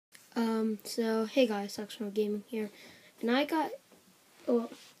So, hey guys, Suctional Gaming here, and I got,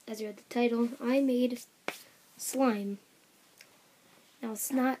 well, as you read the title, I made slime. Now,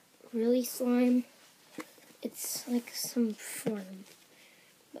 it's not really slime, it's like some form,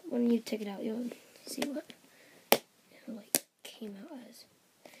 but when you take it out, you'll see what it like came out as.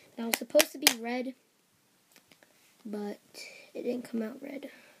 Now, it's supposed to be red, but it didn't come out red.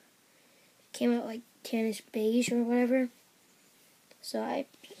 It came out like tannish beige or whatever, so I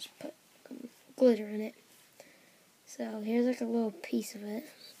just put glitter in it. So here's like a little piece of it.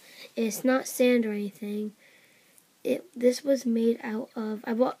 It's not sand or anything. This was made out of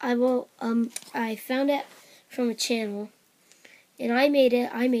I found it from a channel, and I made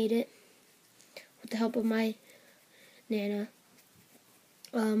it with the help of my Nana.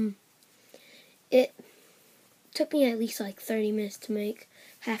 It took me at least like 30 minutes to make,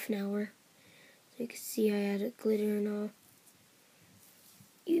 half an hour. So you can see I added glitter and all.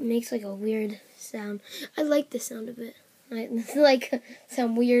 It makes like a weird sound. I like the sound of it. It's like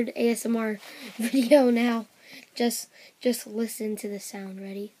some weird ASMR video now. Just listen to the sound.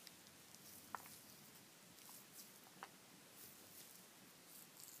 Ready?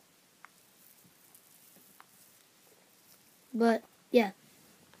 But yeah,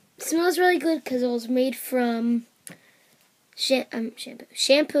 it smells really good because it was made from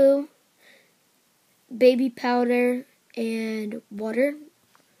shampoo, baby powder, and water.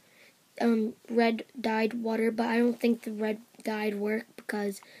 Red dyed water, but I don't think the red dyed worked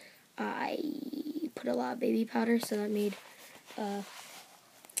because I put a lot of baby powder, so that made a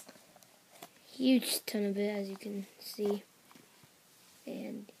huge ton of it, as you can see.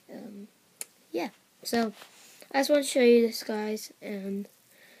 And yeah, so I just want to show you this, guys. And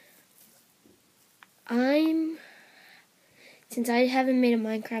since I haven't made a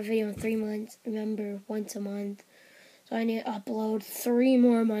Minecraft video in 3 months, remember, once a month, so I need to upload 3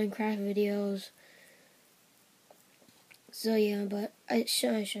 more Minecraft videos. So yeah, but I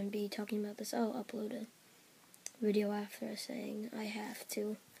shouldn't be talking about this. I'll upload a video after saying I have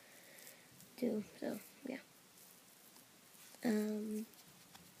to do. So yeah.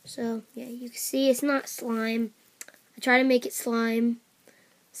 So yeah, you can see it's not slime. I try to make it slimy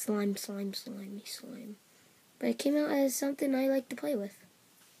slime. But it came out as something I like to play with.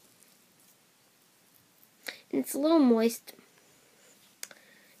 And it's a little moist.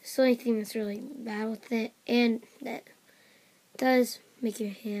 It's the only thing that's really bad with it, and that does make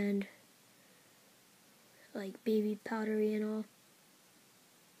your hand like baby powdery and all.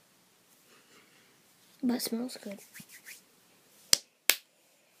 But it smells good.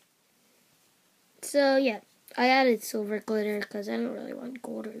 So yeah, I added silver glitter because I don't really want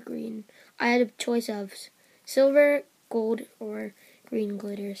gold or green. I had a choice of silver, gold, or green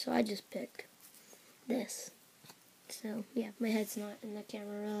glitter, so I just picked this. So yeah, my head's not in the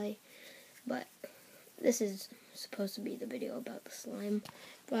camera really, but this is supposed to be the video about the slime.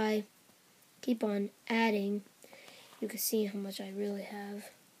 If I keep on adding, you can see how much I really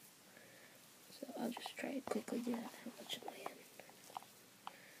have. So I'll just try to quickly do that. How much am I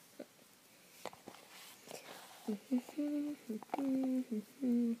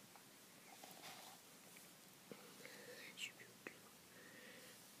in?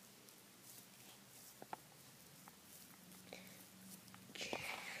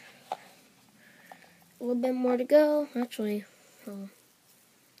 A little bit more to go. Actually,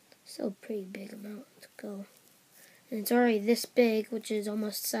 still a pretty big amount to go. And it's already this big, which is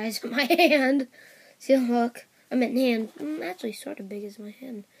almost the size of my hand. See, look. I meant hand. Actually, sort of big as my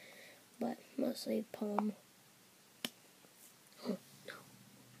hand, but mostly palm. Oh, no.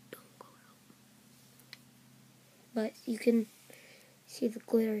 Don't go out. But you can see the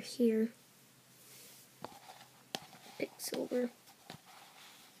glitter here. Pick silver.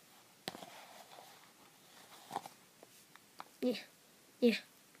 Yeah.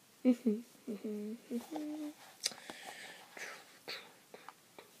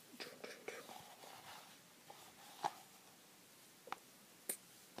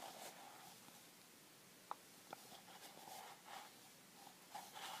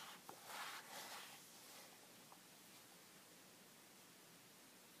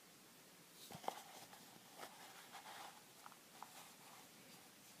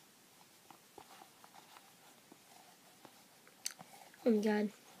 Oh my god.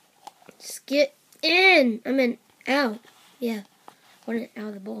 Just get in! I meant out. Yeah. I want it out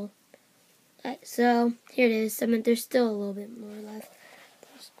of the bowl. Alright, so here it is. I mean, there's still a little bit more left.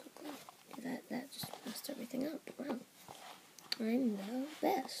 Just quickly do that. That just messed everything up. Wow. I'm the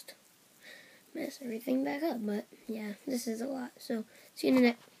best. Mess everything back up. But yeah, this is a lot. So see you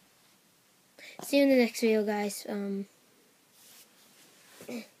in the next video, guys.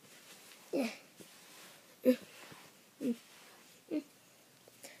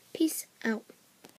 Peace out.